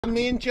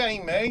Me and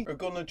Jamie are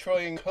going to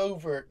try and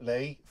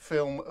covertly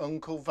film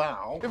Uncle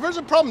Val. If there's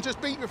a problem,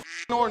 just beat your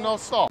door and I'll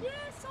stop.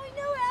 Yes, I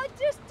know it. I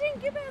just didn't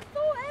give it a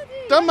thought,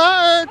 Eddie. Don't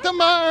matter, don't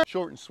matter.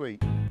 Short and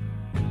sweet.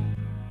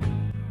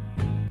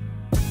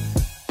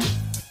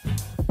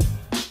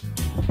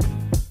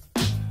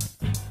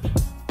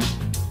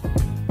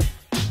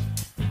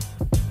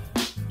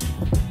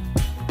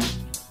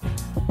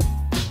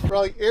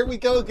 Right, here we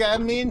go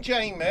again. Me and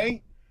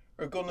Jamie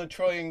are going to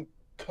try and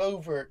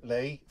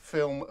covertly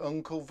film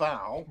Uncle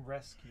Val.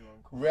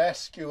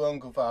 Rescue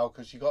Uncle Val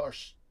because you got her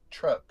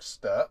truck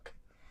stuck.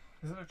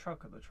 Is it a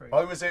truck or the trailer?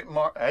 Why was it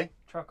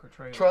Truck or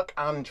trailer? Truck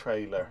and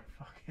trailer.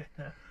 Oh, fuck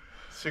yeah.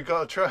 So you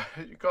got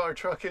her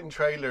truck and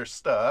trailer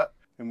stuck,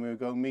 and we'll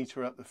go meet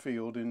her at the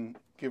field and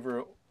give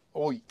her a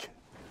oik.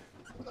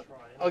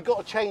 I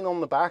got a chain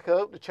on the back. I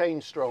hope the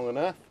chain's strong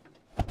enough.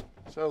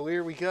 So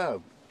here we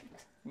go.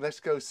 Let's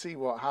go see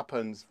what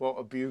happens, what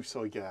abuse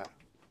I get.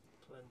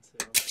 Plenty,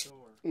 I'm sure.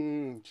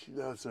 She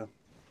does a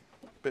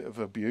bit of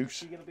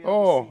abuse.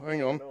 Oh,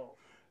 hang on.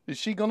 Is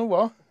she gonna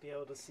what? Be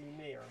able to see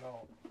me or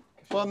not?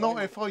 Well,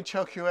 not if I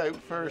chuck you out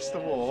first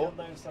of all.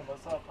 She'll know some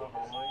myself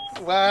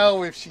otherwise.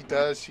 Well, if she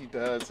does, she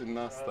does, and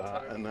that's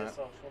that. And that.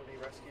 She'll be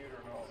rescued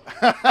or not?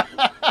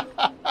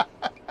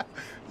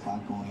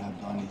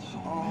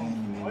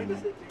 Why does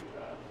it do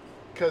that?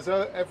 Because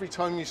every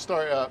time you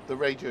start it up, the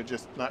radio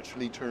just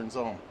naturally turns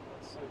on.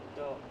 That's so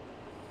dumb.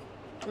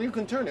 Well, you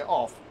can turn it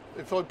off.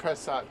 If I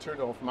press that, turn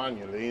it off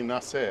manually, and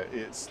that's it.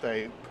 It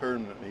stays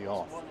permanently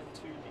off. 1 and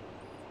 2 need.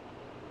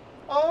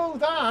 Oh,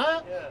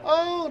 that? Yeah.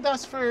 Oh,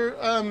 that's for,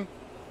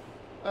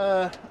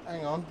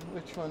 hang on,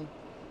 which one?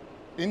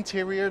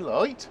 Interior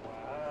light.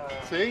 Wow.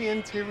 See,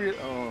 interior,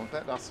 oh,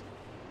 bet that's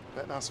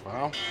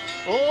Val.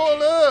 Oh,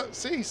 look,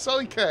 see,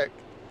 sidekick.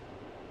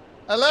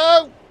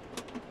 Hello?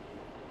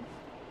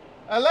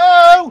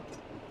 Hello?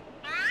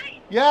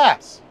 Hi?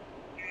 Yes.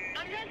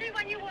 I'm ready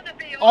when you want to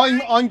be.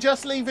 I'm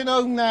just leaving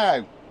home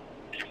now.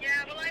 Yeah,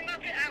 well, I'm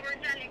up at hours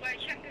anyway,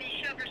 checking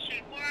these sugar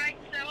sheep, alright?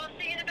 So I'll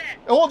see you in a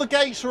bit. All the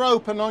gates are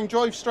open, I can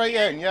drive straight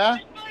in, yeah?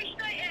 Just fly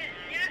straight in,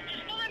 yeah?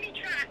 Just follow me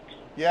tracks.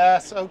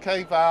 Yes,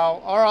 okay,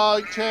 Val. All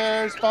right,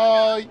 cheers,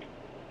 bye.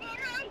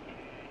 Alright.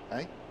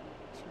 Hey,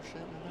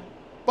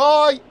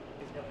 bye.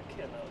 He's gonna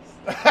kill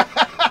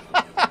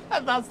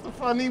us. That's the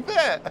funny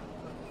bit.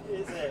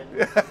 Is it?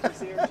 You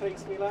see her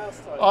chased me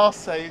last time? I'll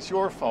say it's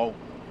your fault.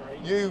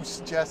 Right. You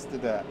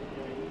suggested it.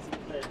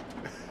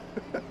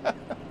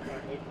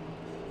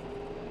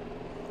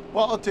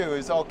 What I'll do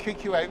is I'll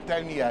kick you out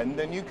down the end,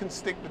 then you can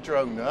stick the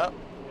drone up.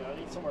 Yeah, I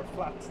need somewhere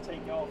flat to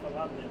take off and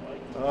land it, like.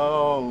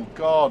 Oh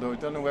God, I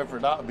don't know whether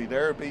that'll be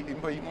there, but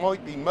it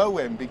might be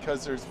mowing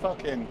because there's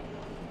fucking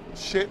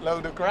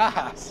shitload of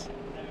grass.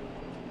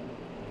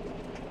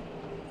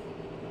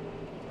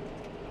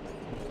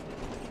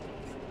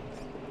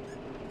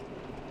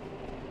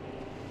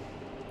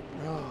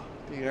 Oh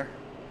dear,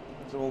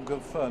 it's all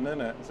good fun,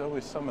 isn't it? There's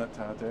always something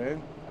to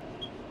do.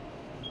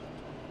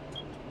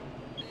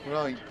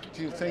 Right,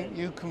 do you think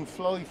you can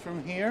fly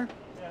from here?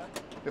 Yeah.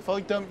 If I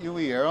dump you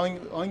here,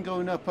 I'm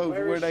going up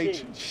over where they...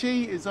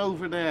 She is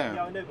over there.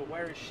 Yeah, I know, but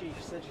where is she?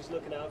 She said she's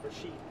looking out for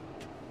sheep.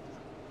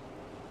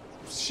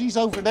 She's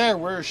over there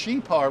where her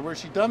sheep are, where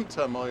she dumped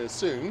them, I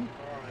assume.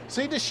 Alright.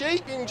 See the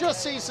sheep? You can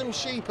just see some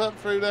sheep up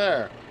through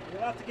there.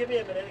 You'll have to give me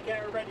a minute to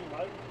get her ready,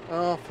 mate.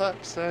 Oh,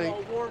 fuck's sake.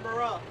 I'll warm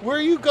her up. Where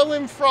are you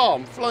going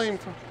from? Flying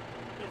from...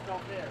 Just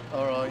off there.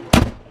 Alright.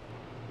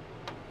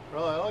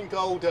 Right, I'm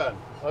golden.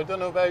 I don't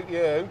know about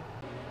you.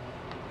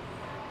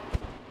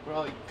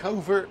 Right,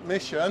 covert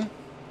mission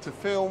to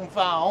film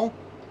Val.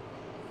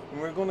 And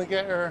we're going to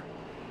get her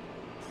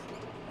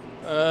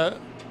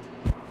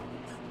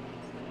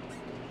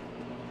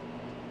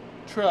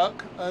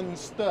truck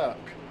unstuck.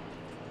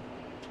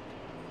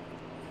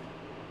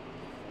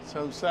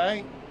 So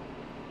say.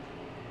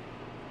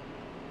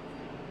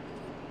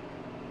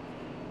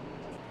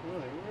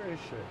 Right, where is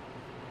she?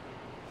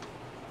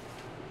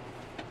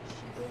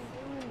 She ain't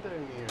going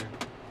down here.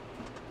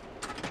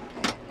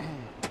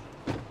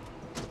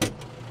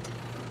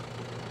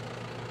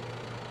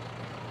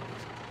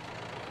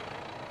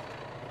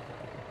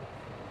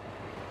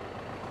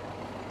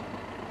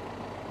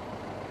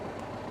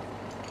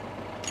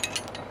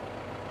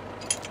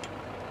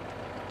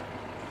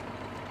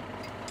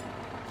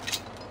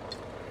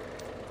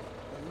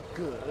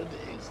 Good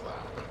is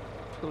that?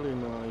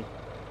 Pulling eye.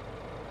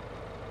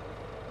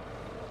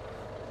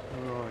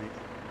 Right.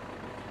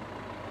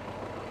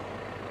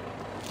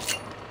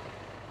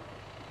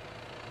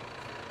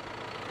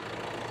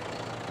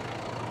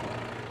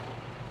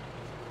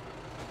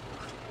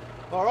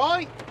 All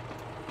right.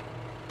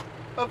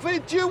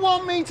 Do you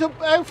want me to?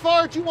 How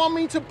far do you want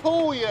me to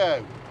pull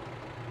you?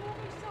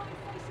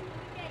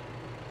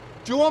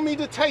 Do you want me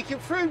to take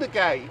it through the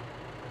gate?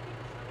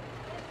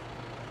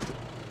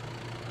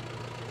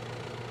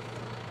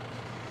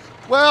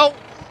 Well,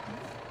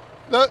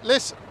 look,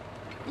 listen.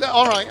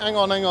 All right, hang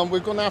on. We're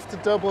going to have to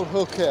double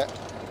hook it.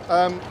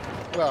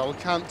 Well, we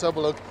can't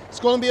double hook.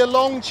 It's going to be a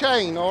long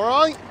chain, all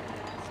right?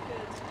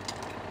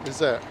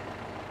 Is it?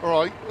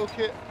 All right, hook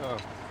it. Oh.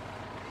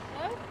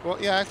 No? Well,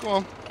 yeah, go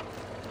on.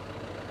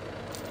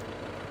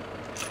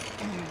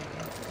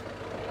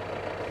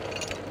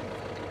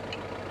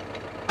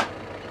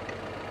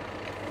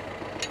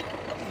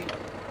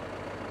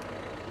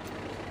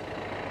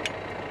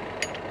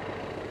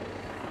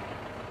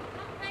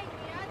 That made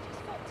me, I just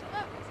fucked it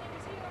up because I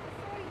was here on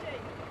Friday.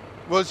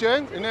 Was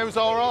you? And it was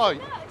all right.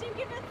 No, I didn't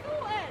give it a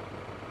thought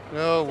then.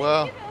 Oh,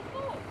 well. Give it a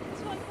thought.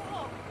 That's why I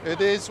got off.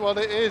 It is what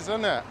it is,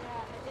 isn't it? Yeah,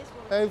 it is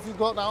what How it have you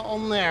got that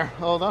on there?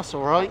 Oh, that's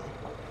all right.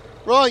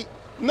 Right,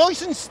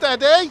 nice and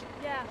steady. is.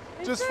 Yeah.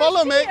 In Just first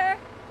follow me. gear-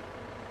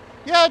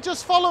 Yeah,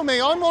 just follow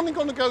me. I'm only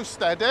going to go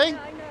steady. Yeah, I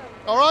know.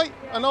 All right?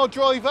 Yeah. And I'll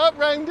drive up,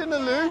 round in a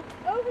loop.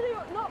 Over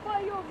the, not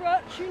by your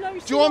ruts, you know.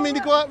 Do you want me to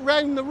go up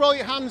round the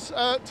right hand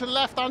to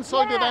left hand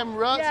side of Yeah, them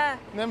ruts, yeah.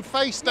 and then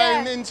face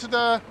down Yeah. into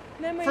the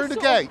Then we through the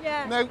sort of- gate?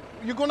 yeah. Now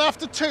you're going to have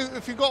to toot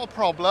if you've got a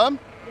problem.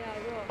 Yeah,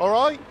 I will.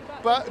 All right?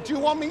 Back But to do you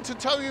want me to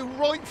tell you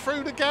right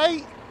through the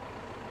gate,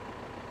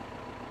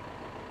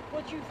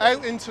 What do you think?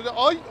 out into the?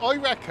 I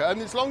reckon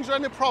as long as there's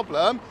any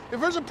problem, if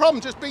there's a problem,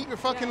 just beat your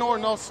fucking Yeah, horn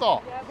and yeah. I'll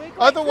stop. Yeah, we're going through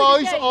the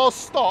Otherwise, gate. I'll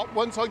stop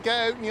once I get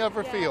out in the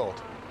other Yeah.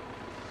 field.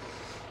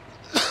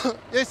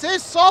 This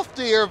is soft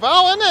here,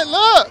 Val, isn't it?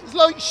 Look, it's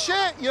like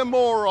shit, you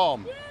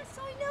moron. Yes,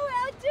 I know it.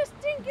 I just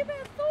didn't give it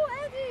a thought,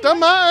 Eddie. Don't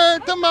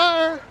matter, don't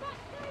matter. Back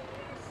down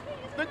here,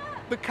 sweet as The,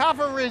 that. the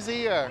cover is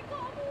here. I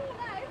got them all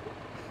out,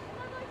 and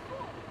then I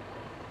thought,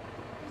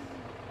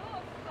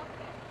 oh, fuck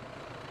it.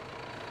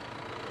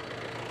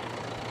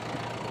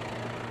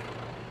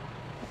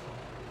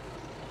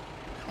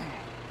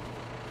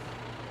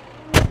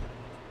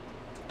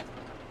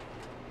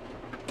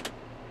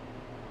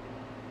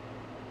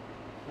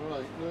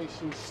 Right,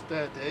 nice and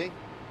steady.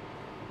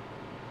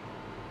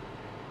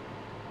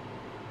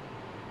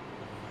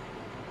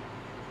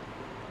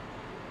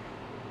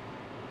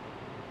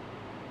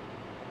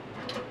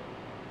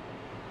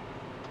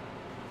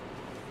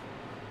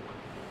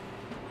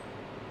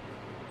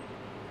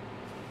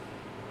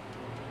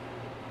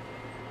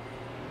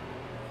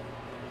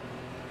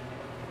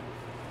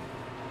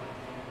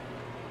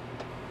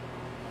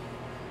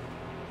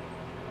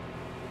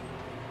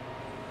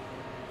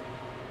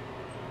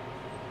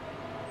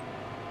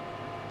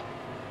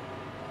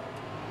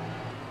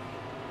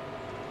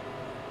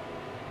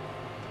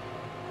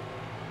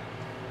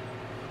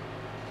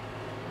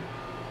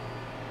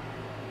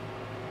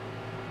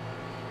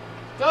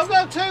 Don't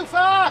go too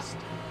fast!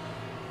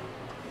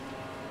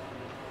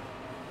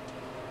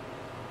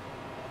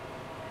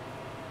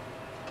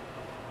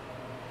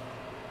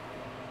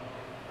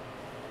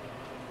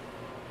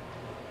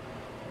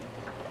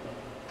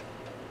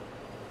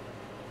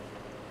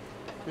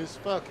 This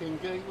fucking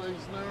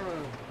gateway's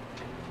narrow.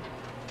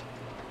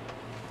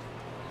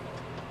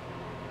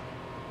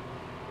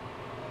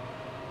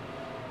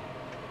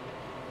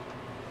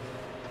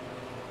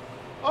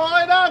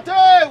 Alright, that'll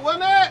do,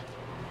 won't it?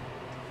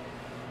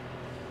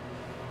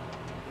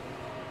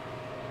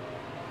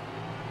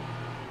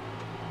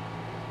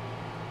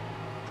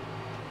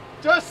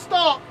 Just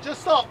stop,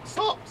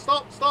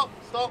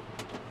 stop.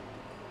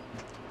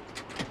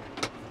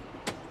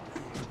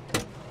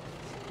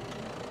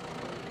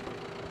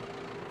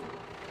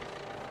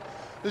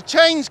 The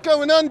chain's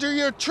going under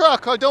your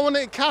truck. I don't want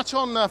it to catch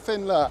on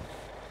nothing, look.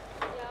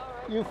 Yeah, all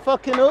right. You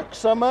fucking hook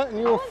something and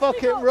you'll Once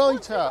fuck we it got- right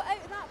once we up. got out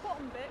of that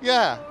bottom bit,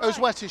 Yeah, we it were was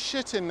all wet as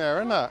shit in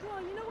there, isn't it?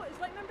 Well, you know what? It's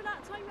like, remember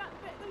that time that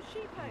bit those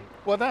sheep out?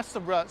 Well, that's the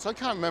ruts. I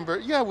can't remember.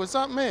 Yeah, was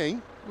that me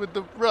with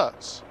the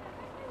ruts?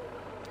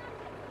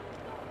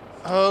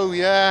 Oh,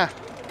 yeah.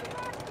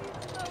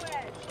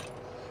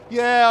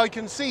 Yeah, I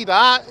can see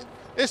that.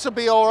 This will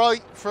be all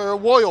right for a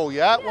while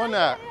yet, won't it?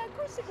 Yeah, of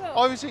course it will.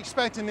 I was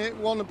expecting it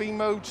want to be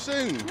mowed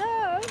soon.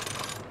 No.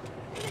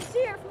 It's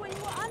here for when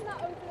you want, and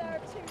that over there are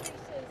 2 pieces,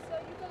 so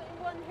you've got it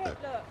in one hit,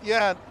 look.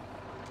 Yeah,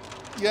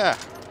 yeah.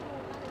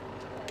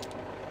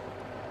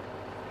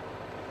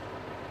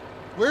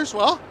 Where's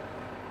what?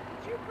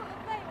 Did you put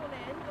a veil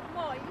in of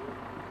mine?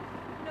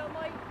 You know,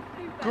 my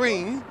blue veil?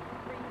 Green?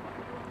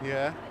 Green.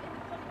 Yeah. Put it in the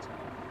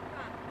polytunnel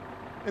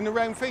back. In the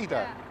round feeder?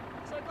 Yeah.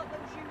 So I got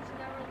those shoes in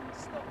there on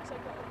stock, so I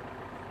got a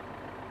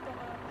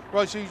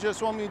Right, so you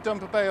just want me to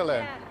dump a bale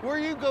in? Yeah. Where are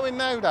you going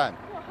now then?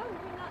 well, home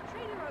in that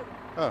trailer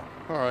home.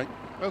 Oh, all right.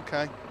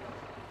 Okay.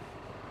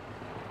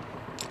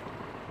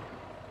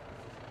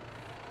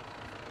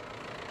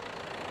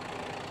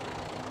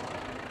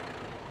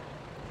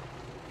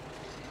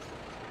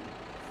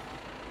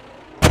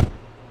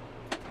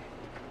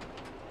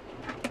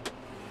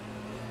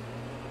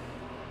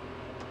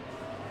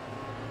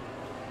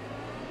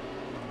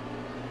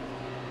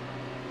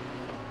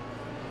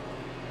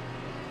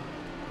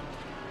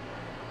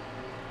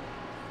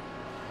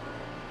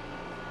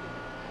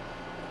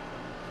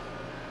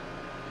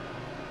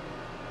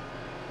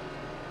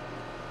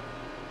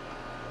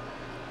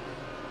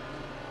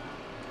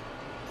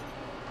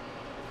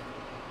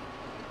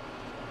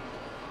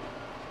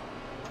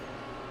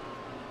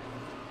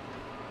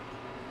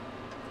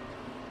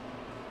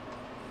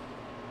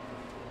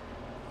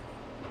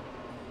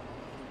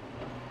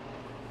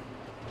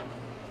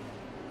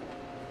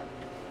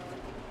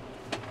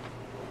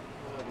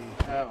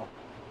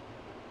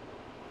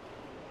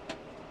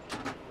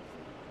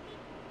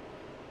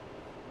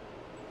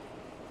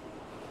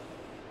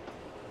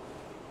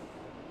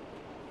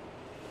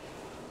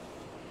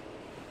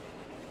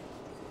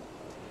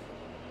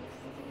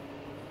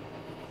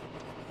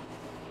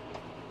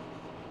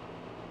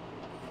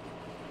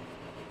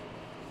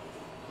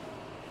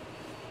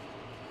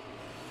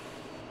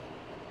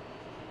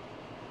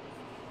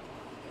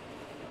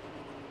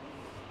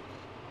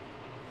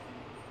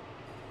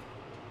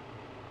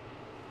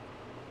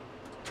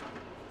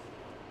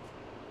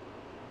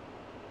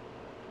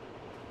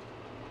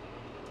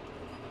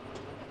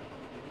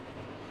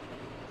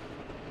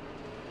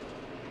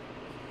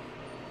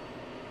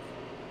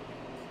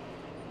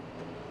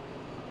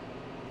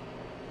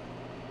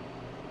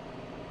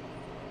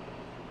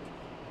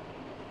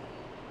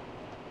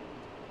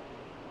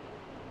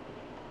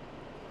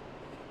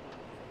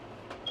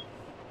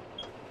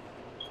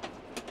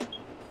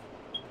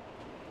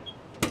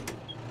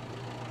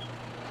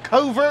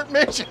 covert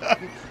mission.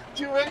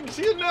 Do you reckon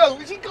she'll know?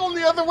 She's gone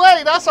the other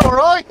way. That's all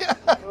right.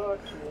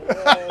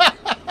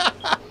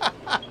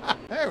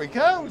 There we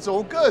go. It's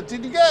all good.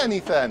 Did you get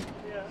anything?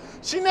 Yeah.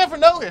 She never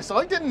noticed.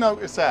 I didn't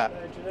notice that.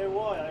 Do you know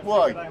why?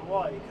 Why? Figured out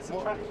why. Because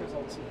the tractor's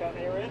on, so you can't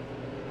hear it.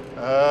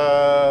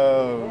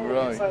 Oh, It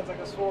right. sounds like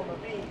a swarm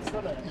of bees,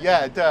 doesn't it?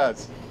 Yeah, it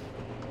does.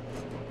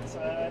 So,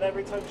 and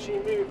every time she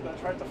moved, I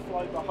tried to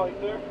fly behind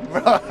her.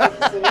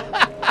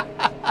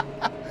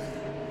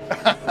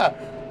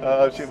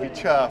 Oh, she'll be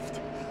chuffed.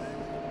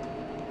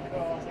 I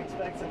was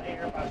expecting an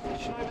air bash. Did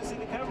she not even see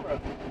the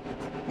camera?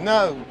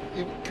 No,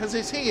 because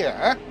it's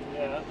here.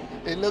 Yeah.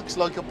 It looks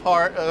like a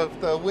part of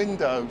the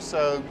window,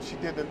 so she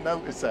didn't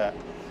notice it.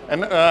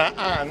 And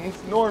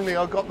normally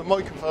I got the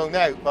microphone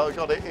out, but I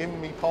got it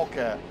in my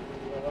pocket.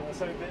 Well, I'm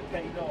so a bit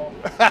paid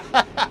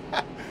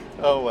off.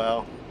 Oh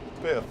well,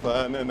 bit of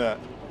fun, isn't it?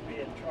 We'll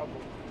be in trouble.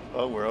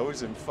 Oh, we're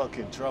always in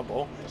fucking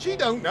trouble. She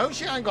don't know.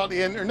 She ain't got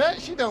the internet.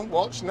 She don't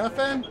watch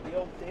nothing. The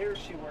old dear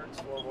she works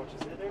for watches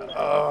the internet.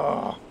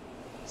 Oh,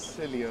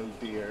 silly old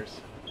dears.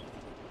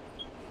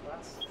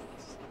 That's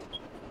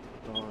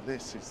Oh,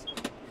 this is.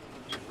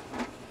 get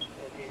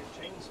your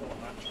chainsaw on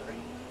that tree.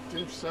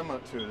 Do so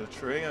much to the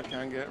tree, I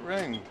can't get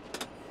round.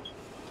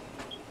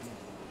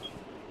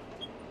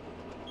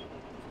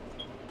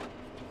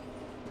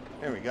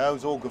 There we go,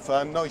 it's all good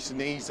fun, nice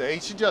and easy.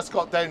 She just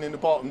got down in the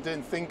bottom,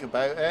 didn't think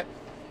about it.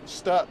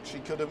 Stuck, she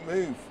couldn't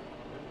move.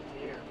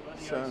 Dear,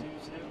 bloody So-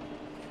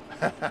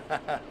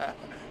 Isuzu.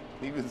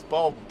 He was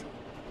bobbed.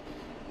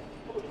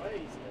 Pulled away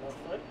easy enough,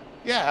 though.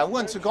 Yeah,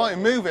 once I got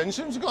him moving, as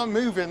soon as I got him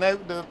moving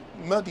out the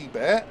muddy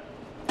bit,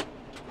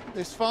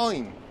 it's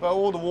fine. But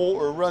all the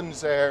water runs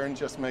there and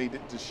just made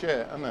it to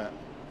shit, hasn't it?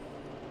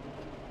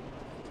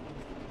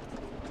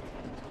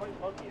 It's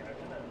quite muggy out,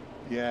 isn't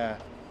it? Yeah.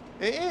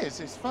 It is,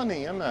 it's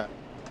funny, isn't it?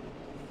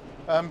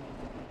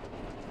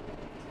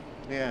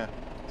 Yeah.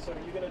 So are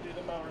you going to do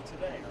the mower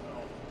today or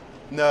not?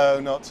 No,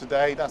 not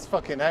today. That's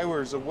fucking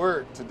hours of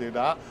work to do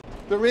that.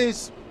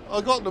 I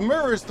got the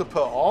mirrors to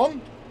put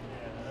on,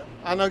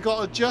 Yeah. and I got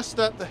to adjust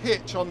up the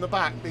hitch on the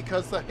back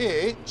because the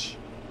hitch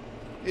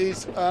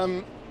is,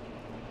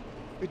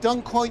 it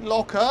doesn't quite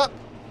lock up.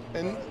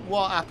 And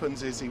what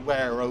happens is he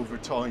wear over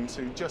time,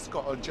 so you just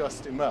got to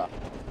adjust him up.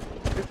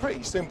 It's a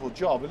pretty simple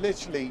job. It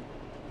literally,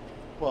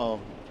 well,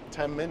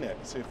 10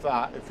 minutes, if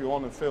that. If you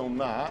want to film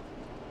that,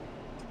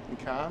 you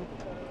can.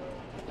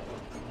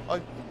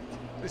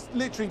 It's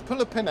literally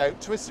pull a pin out,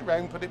 twist it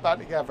around, put it back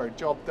together,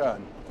 job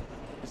done.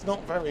 It's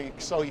not very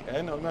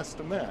exciting, I must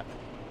admit.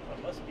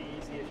 That must be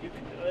easy if you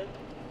can do it.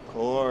 Of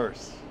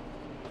course.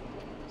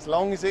 As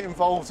long as it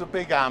involves a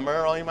big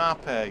hammer, I'm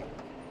happy.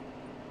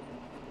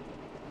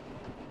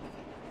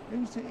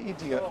 Who's the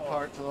idiot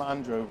parked the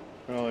Land Rover?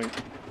 Right.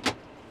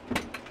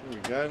 Here we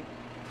go.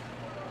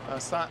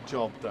 That's that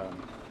job done.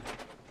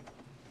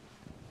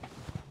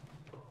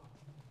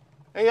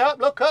 Hey up,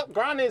 look up,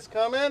 Granny's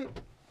coming.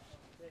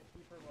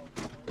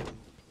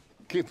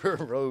 Keep her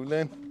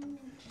rolling.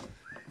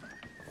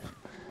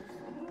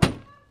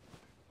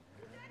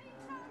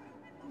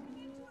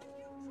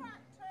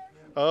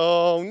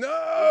 Oh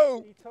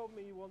no! He told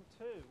me you want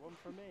two, one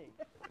for me.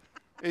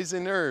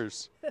 Isn't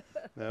hers?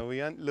 No,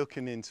 we ain't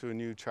looking into a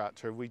new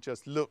tractor. We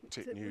just looked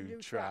at new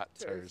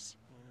tractors.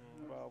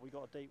 Well, we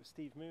got a date with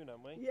Steve Moon,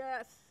 haven't we?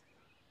 Yes,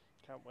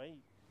 Can't wait.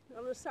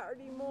 on a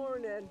Saturday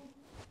morning.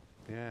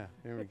 Yeah,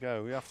 here we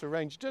go. We have to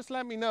arrange. Just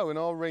let me know and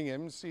I'll ring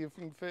him and see if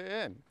we can fit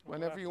in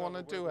whenever you want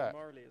to do it.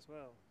 Marley as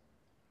well.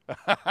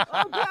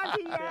 Oh,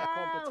 bloody Bit of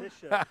hell!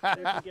 competition.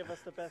 Who can give us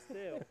the best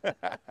deal?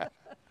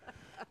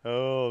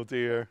 Oh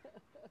dear.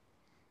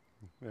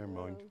 Never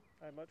mind.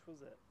 How much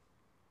was it?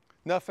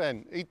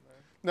 Nothing.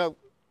 No.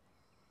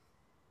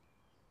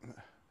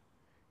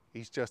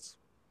 He's just,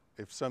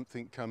 if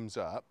something comes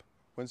up,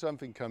 when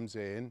something comes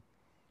in,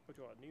 Would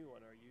you want a new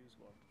one or a used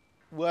one?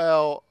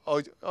 well,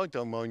 I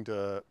don't mind.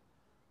 No,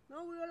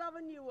 we'll have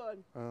a new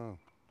one. Oh,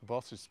 the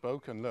boss has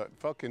spoken. Look,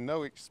 fucking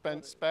no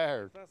expense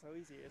spared. That's how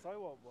easy it is. I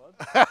want one.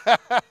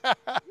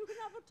 You can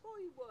have a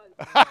toy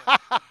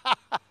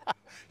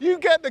one. You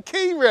get the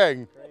key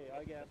ring. Great,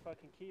 I get a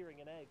fucking keyring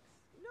and eggs.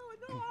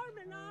 No harm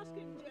in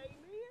asking,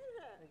 Jamie, is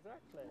it?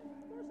 Exactly.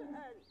 Of course it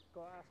ain't.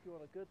 Got to ask you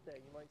on a good day,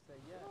 you might say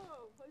yes.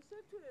 Oh, I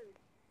said to him,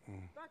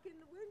 back in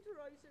the winter,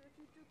 I said, if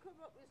you do come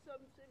up with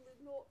something with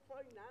no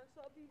finance,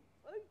 that'll be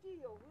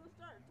ideal. We'll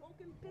start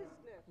talking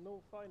business. No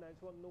finance,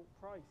 want no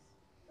price.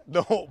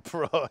 No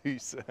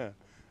price.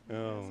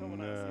 Oh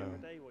Someone asked the no.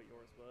 other day what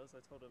yours was.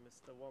 I told him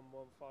it's the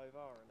 115R.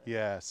 Isn't it?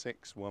 Yeah, It was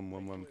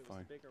 61115.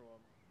 the bigger one.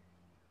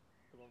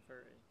 The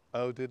 130.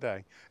 Oh, did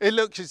they? It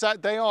looks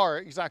they are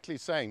exactly the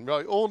same.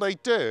 Right, all they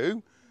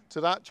do to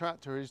that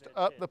tractor is to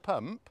up the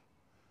pump,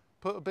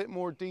 put a bit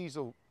more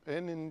diesel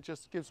in and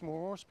just gives more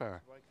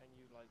horsepower. Why can't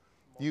you like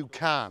You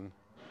can,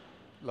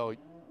 like,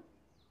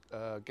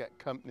 get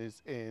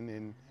companies in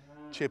and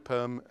chip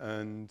them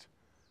and,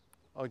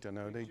 I don't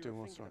know, they do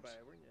all sorts. About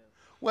it, weren't you?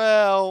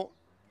 Well,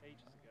 Ages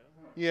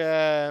ago.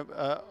 yeah,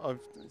 I've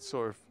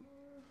sort of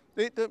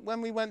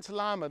When we went to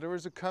Lama, there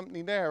was a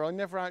company there. I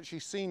never actually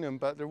seen them,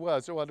 but there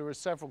was. Well, there were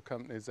several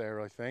companies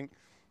there, I think.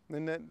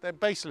 And they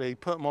basically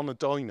put them on a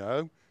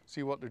dyno,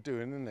 see what they're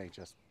doing, and they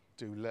just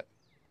do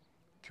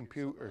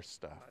computer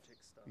stuff. Magic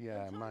stuff.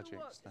 Yeah, Tell you magic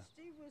what, stuff.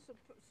 Steve was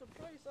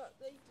surprised that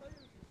they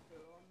tires was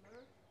still on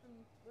there. And,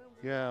 well,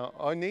 Yeah,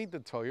 I need the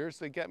tyres.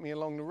 They get me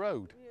along the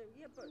road.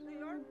 yeah, but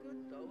they are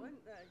good though,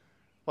 aren't they?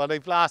 Well,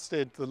 they've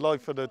lasted the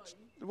life of the...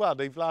 Well,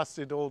 they've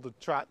lasted all the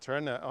tractor,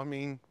 innit? I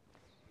mean,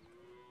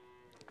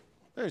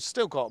 they've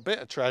still got a bit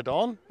of tread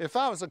on. If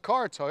that was a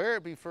car tyre,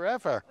 it'd be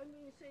forever. I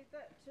mean, say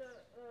that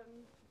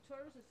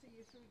tires will see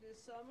you through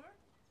this summer.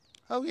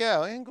 Oh yeah,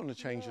 I ain't going to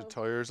change the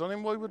tyres on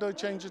him. Why would I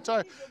change the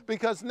tyre?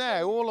 Because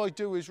now all I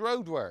do is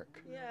road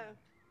work. Yeah,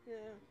 yeah.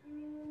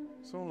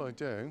 That's all I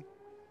do.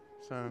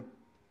 So...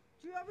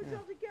 Do you ever try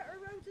to get her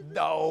around to the...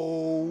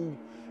 No.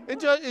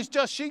 It's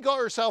just she got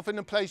herself in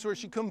a place where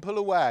she couldn't pull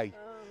away.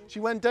 She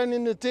went down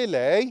in the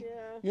dilly.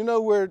 Yeah. You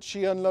know where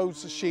she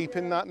unloads the sheep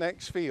in that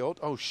next field?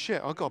 Oh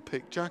shit, I got to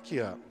pick Jackie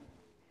up.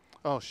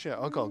 Oh shit,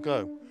 I got to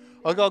go.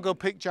 I got to go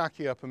pick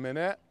Jackie up a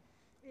minute.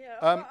 Yeah,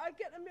 all right, I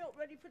get the milk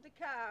ready for the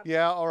calf.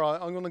 Yeah, all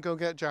right, I'm going to go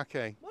get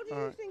Jackie. What do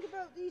you think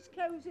about these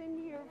cows in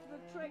here for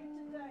the trade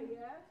today,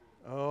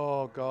 yeah?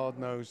 Oh, God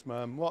knows,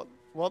 Mum.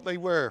 What they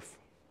worth?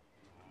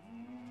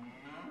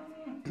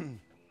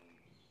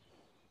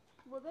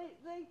 Well,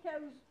 they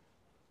cows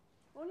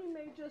only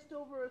made just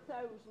over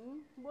 1,000.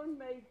 One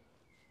made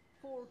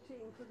 14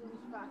 because it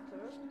was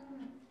fatter.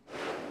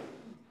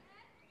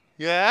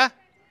 Yeah?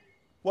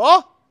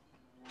 What?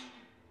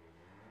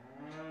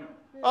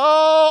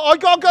 Oh, I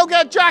got to go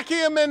get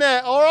Jackie a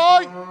minute, all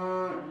right?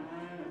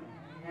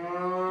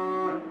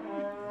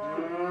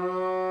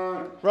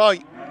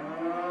 Right.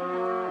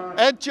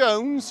 Ed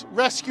Jones,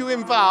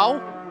 rescuing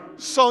Val,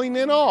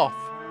 signing off.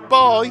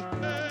 Bye.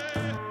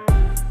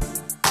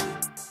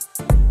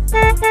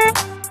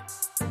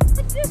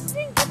 I just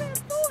think about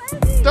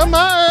thought, Don't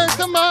matter,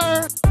 don't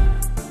matter.